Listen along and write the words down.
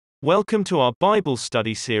Welcome to our Bible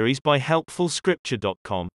study series by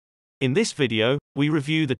helpfulscripture.com. In this video, we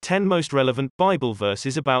review the 10 most relevant Bible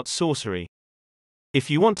verses about sorcery.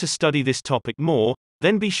 If you want to study this topic more,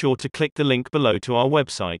 then be sure to click the link below to our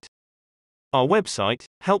website. Our website,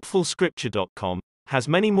 helpfulscripture.com, has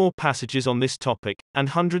many more passages on this topic, and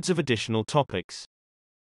hundreds of additional topics.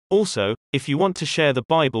 Also, if you want to share the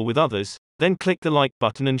Bible with others, then click the like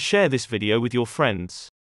button and share this video with your friends.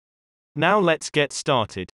 Now let's get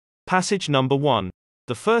started. Passage number 1.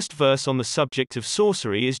 The first verse on the subject of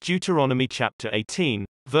sorcery is Deuteronomy chapter 18,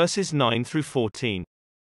 verses 9 through 14.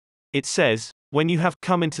 It says, "When you have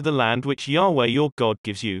come into the land which Yahweh your God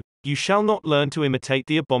gives you, you shall not learn to imitate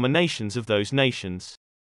the abominations of those nations.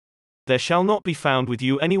 There shall not be found with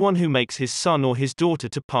you anyone who makes his son or his daughter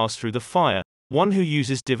to pass through the fire, one who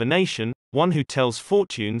uses divination, one who tells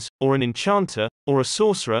fortunes, or an enchanter, or a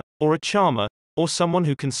sorcerer, or a charmer, or someone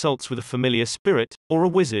who consults with a familiar spirit, or a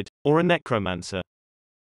wizard, or a necromancer.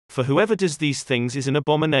 For whoever does these things is an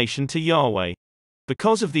abomination to Yahweh.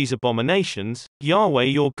 Because of these abominations, Yahweh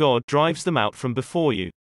your God drives them out from before you.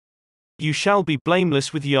 You shall be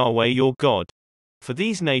blameless with Yahweh your God. For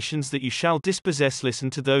these nations that you shall dispossess listen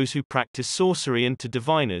to those who practice sorcery and to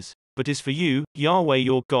diviners, but as for you, Yahweh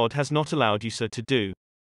your God has not allowed you so to do."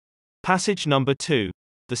 Passage number 2.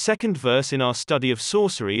 The second verse in our study of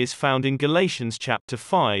sorcery is found in Galatians chapter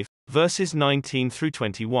 5, verses 19 through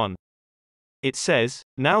 21. It says,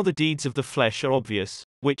 "Now the deeds of the flesh are obvious,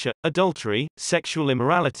 which are adultery, sexual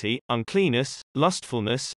immorality, uncleanness,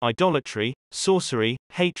 lustfulness, idolatry, sorcery,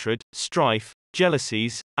 hatred, strife,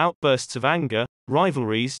 jealousies, outbursts of anger,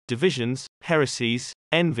 rivalries, divisions, heresies,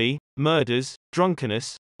 envy, murders,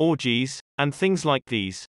 drunkenness, orgies, and things like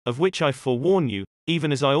these, of which I forewarn you,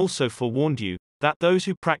 even as I also forewarned you, that those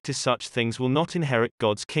who practice such things will not inherit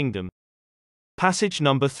God's kingdom." Passage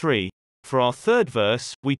number 3. For our third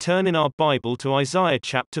verse, we turn in our Bible to Isaiah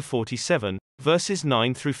chapter 47, verses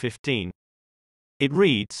 9 through 15. It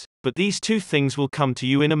reads, "But these two things will come to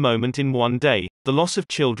you in a moment in one day, the loss of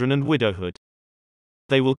children and widowhood.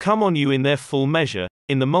 They will come on you in their full measure,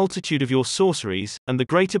 in the multitude of your sorceries, and the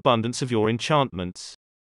great abundance of your enchantments.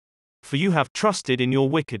 For you have trusted in your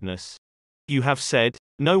wickedness. You have said,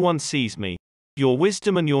 'No one sees me.' Your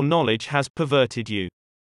wisdom and your knowledge has perverted you.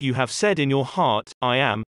 You have said in your heart, 'I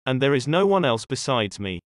am, and there is no one else besides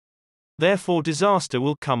me.' Therefore disaster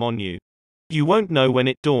will come on you. You won't know when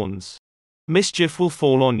it dawns. Mischief will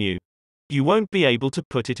fall on you. You won't be able to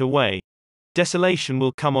put it away. Desolation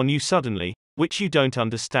will come on you suddenly, which you don't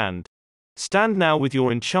understand. Stand now with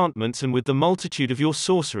your enchantments and with the multitude of your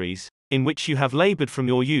sorceries, in which you have labored from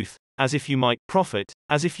your youth, as if you might profit,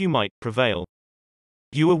 as if you might prevail.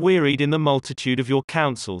 You are wearied in the multitude of your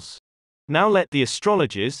counsels. Now let the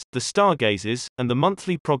astrologers, the stargazers, and the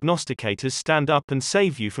monthly prognosticators stand up and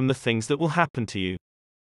save you from the things that will happen to you.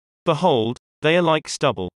 Behold, they are like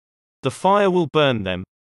stubble. The fire will burn them.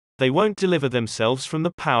 They won't deliver themselves from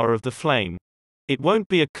the power of the flame. It won't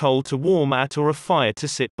be a coal to warm at or a fire to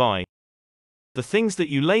sit by. The things that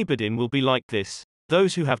you labored in will be like this.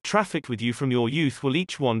 Those who have trafficked with you from your youth will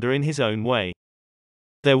each wander in his own way.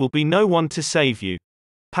 There will be no one to save you."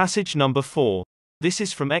 Passage number 4. This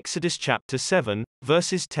is from Exodus chapter 7,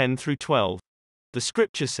 verses 10 through 12. The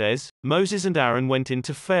scripture says, "Moses and Aaron went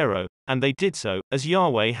into Pharaoh, and they did so, as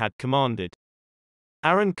Yahweh had commanded.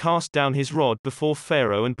 Aaron cast down his rod before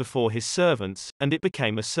Pharaoh and before his servants, and it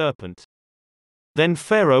became a serpent. Then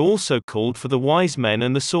Pharaoh also called for the wise men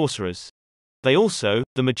and the sorcerers. They also,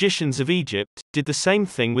 the magicians of Egypt, did the same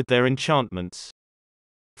thing with their enchantments.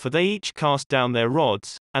 For they each cast down their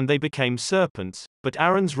rods, and they became serpents, but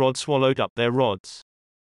Aaron's rod swallowed up their rods."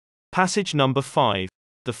 Passage number 5.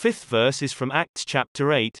 The fifth verse is from Acts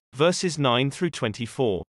chapter 8, verses 9 through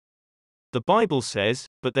 24. The Bible says,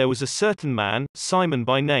 "But there was a certain man, Simon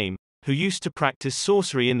by name, who used to practice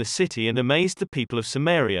sorcery in the city and amazed the people of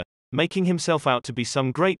Samaria, making himself out to be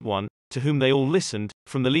some great one, to whom they all listened,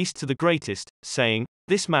 from the least to the greatest, saying,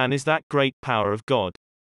 'This man is that great power of God.'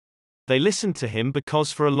 They listened to him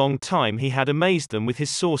because for a long time he had amazed them with his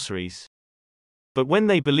sorceries. But when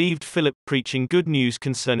they believed Philip preaching good news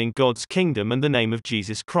concerning God's kingdom and the name of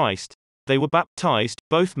Jesus Christ, they were baptized,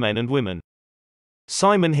 both men and women.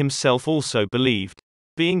 Simon himself also believed.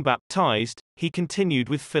 Being baptized, he continued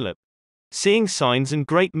with Philip. Seeing signs and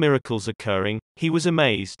great miracles occurring, he was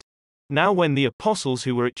amazed. Now when the apostles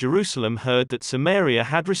who were at Jerusalem heard that Samaria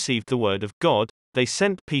had received the word of God, they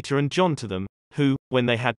sent Peter and John to them, who, when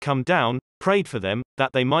they had come down, prayed for them,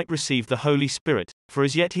 that they might receive the Holy Spirit, for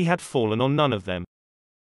as yet he had fallen on none of them.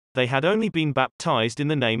 They had only been baptized in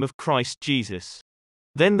the name of Christ Jesus.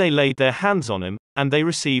 Then they laid their hands on him, and they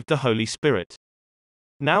received the Holy Spirit.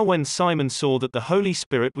 Now when Simon saw that the Holy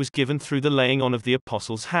Spirit was given through the laying on of the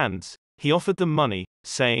apostles' hands, he offered them money,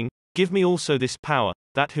 saying, "Give me also this power,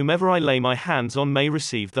 that whomever I lay my hands on may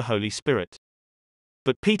receive the Holy Spirit."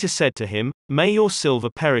 But Peter said to him, "May your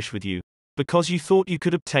silver perish with you, because you thought you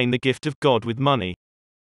could obtain the gift of God with money.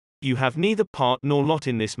 You have neither part nor lot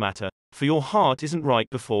in this matter, for your heart isn't right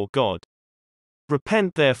before God.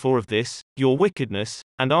 Repent therefore of this, your wickedness,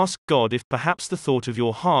 and ask God if perhaps the thought of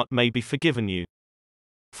your heart may be forgiven you.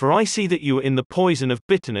 For I see that you are in the poison of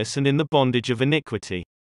bitterness and in the bondage of iniquity."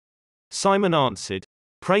 Simon answered,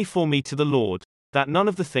 "Pray for me to the Lord, that none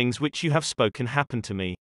of the things which you have spoken happen to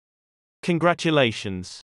me."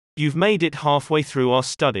 Congratulations. You've made it halfway through our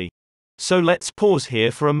study. So let's pause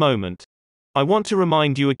here for a moment. I want to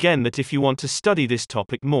remind you again that if you want to study this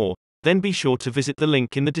topic more, then be sure to visit the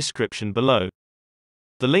link in the description below.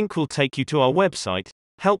 The link will take you to our website,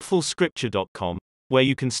 helpfulscripture.com, where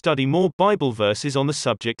you can study more Bible verses on the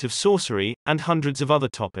subject of sorcery, and hundreds of other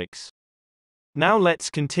topics. Now let's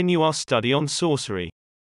continue our study on sorcery.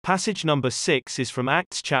 Passage number 6 is from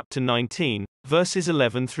Acts chapter 19, verses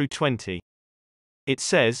 11 through 20. It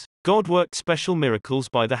says, "God worked special miracles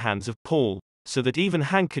by the hands of Paul, so that even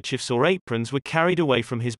handkerchiefs or aprons were carried away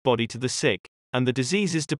from his body to the sick, and the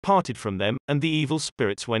diseases departed from them, and the evil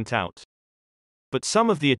spirits went out. But some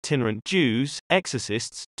of the itinerant Jews,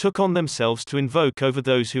 exorcists, took on themselves to invoke over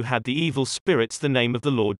those who had the evil spirits the name of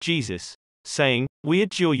the Lord Jesus, saying, 'We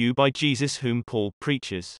adjure you by Jesus whom Paul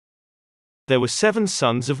preaches.' There were 7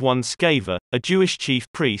 sons of one Sceva, a Jewish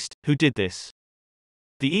chief priest, who did this.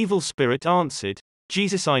 The evil spirit answered,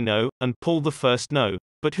 'Jesus I know, and Paul the first know,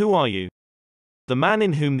 but who are you?' The man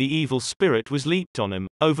in whom the evil spirit was leaped on them,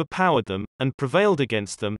 overpowered them, and prevailed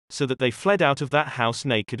against them, so that they fled out of that house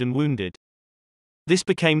naked and wounded. This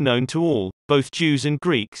became known to all, both Jews and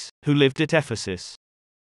Greeks, who lived at Ephesus.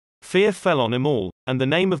 Fear fell on them all, and the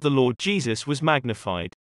name of the Lord Jesus was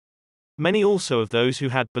magnified. Many also of those who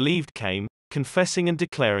had believed came, confessing and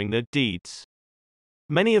declaring their deeds.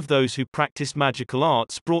 Many of those who practiced magical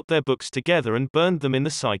arts brought their books together and burned them in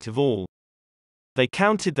the sight of all. They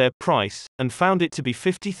counted their price, and found it to be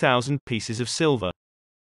 50,000 pieces of silver.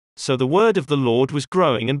 So the word of the Lord was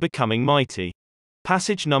growing and becoming mighty."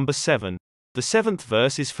 Passage number 7. The 7th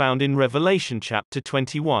verse is found in Revelation chapter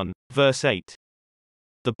 21, verse 8.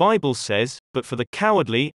 The Bible says, "But for the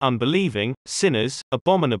cowardly, unbelieving, sinners,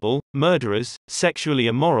 abominable, murderers, sexually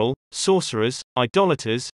immoral, sorcerers,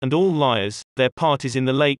 idolaters, and all liars, their part is in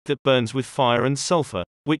the lake that burns with fire and sulfur,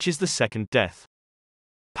 which is the second death."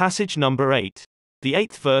 Passage number 8. The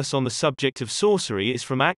 8th verse on the subject of sorcery is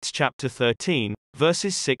from Acts chapter 13,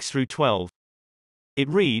 verses 6 through 12. It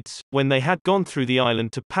reads, "When they had gone through the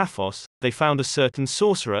island to Paphos, they found a certain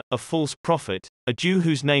sorcerer, a false prophet, a Jew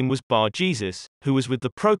whose name was Bar-Jesus, who was with the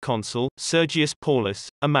proconsul, Sergius Paulus,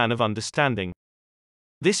 a man of understanding.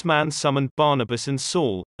 This man summoned Barnabas and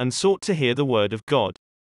Saul, and sought to hear the word of God.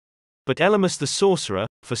 But Elymas the sorcerer,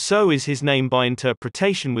 for so is his name by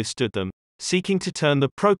interpretation, withstood them, seeking to turn the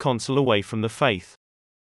proconsul away from the faith.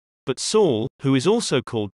 But Saul, who is also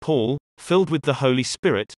called Paul, filled with the Holy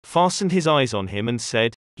Spirit, fastened his eyes on him and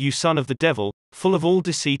said, 'You son of the devil, full of all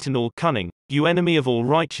deceit and all cunning, you enemy of all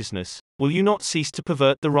righteousness, will you not cease to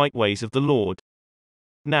pervert the right ways of the Lord?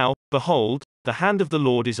 Now, behold, the hand of the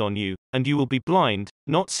Lord is on you, and you will be blind,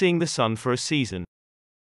 not seeing the sun for a season.'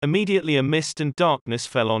 Immediately a mist and darkness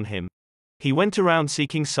fell on him. He went around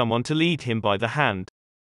seeking someone to lead him by the hand.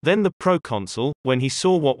 Then the proconsul, when he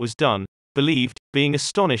saw what was done, believed, being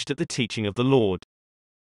astonished at the teaching of the Lord."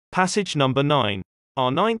 Passage number 9.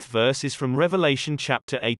 Our 9th verse is from Revelation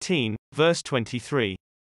chapter 18, verse 23.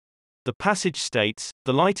 The passage states,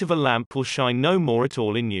 "The light of a lamp will shine no more at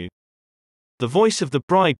all in you. The voice of the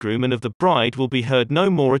bridegroom and of the bride will be heard no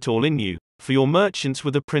more at all in you, for your merchants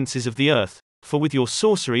were the princes of the earth, for with your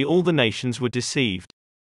sorcery all the nations were deceived."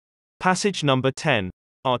 Passage number 10.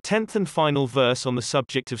 Our 10th and final verse on the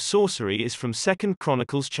subject of sorcery is from 2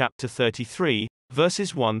 Chronicles chapter 33,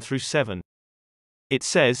 verses 1 through 7. It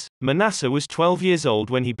says, "Manasseh was 12 years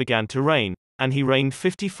old when he began to reign, and he reigned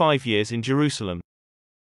 55 years in Jerusalem.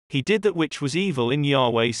 He did that which was evil in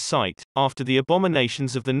Yahweh's sight, after the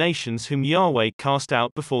abominations of the nations whom Yahweh cast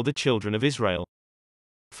out before the children of Israel.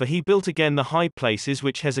 For he built again the high places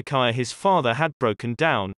which Hezekiah his father had broken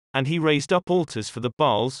down, and he raised up altars for the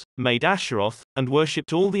Baals, made Asheroth, and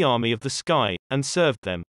worshipped all the army of the sky, and served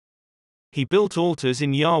them. He built altars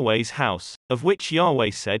in Yahweh's house, of which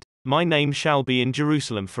Yahweh said, 'My name shall be in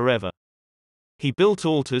Jerusalem forever.' He built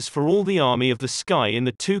altars for all the army of the sky in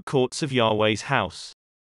the 2 courts of Yahweh's house.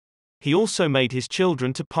 He also made his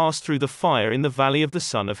children to pass through the fire in the valley of the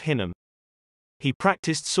son of Hinnom. He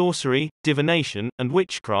practiced sorcery, divination, and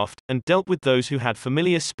witchcraft, and dealt with those who had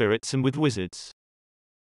familiar spirits and with wizards.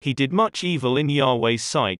 He did much evil in Yahweh's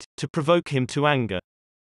sight, to provoke him to anger.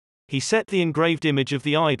 He set the engraved image of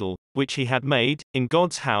the idol, which he had made, in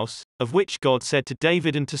God's house, of which God said to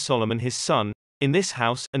David and to Solomon his son, "In this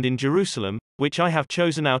house, and in Jerusalem, which I have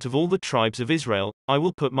chosen out of all the tribes of Israel, I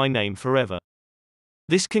will put my name forever."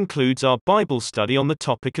 This concludes our Bible study on the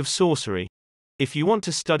topic of sorcery. If you want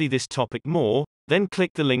to study this topic more, then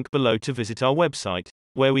click the link below to visit our website,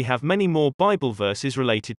 where we have many more Bible verses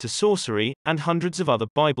related to sorcery, and hundreds of other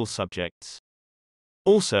Bible subjects.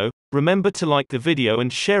 Also, remember to like the video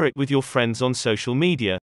and share it with your friends on social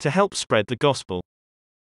media, to help spread the gospel.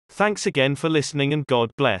 Thanks again for listening and God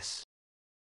bless.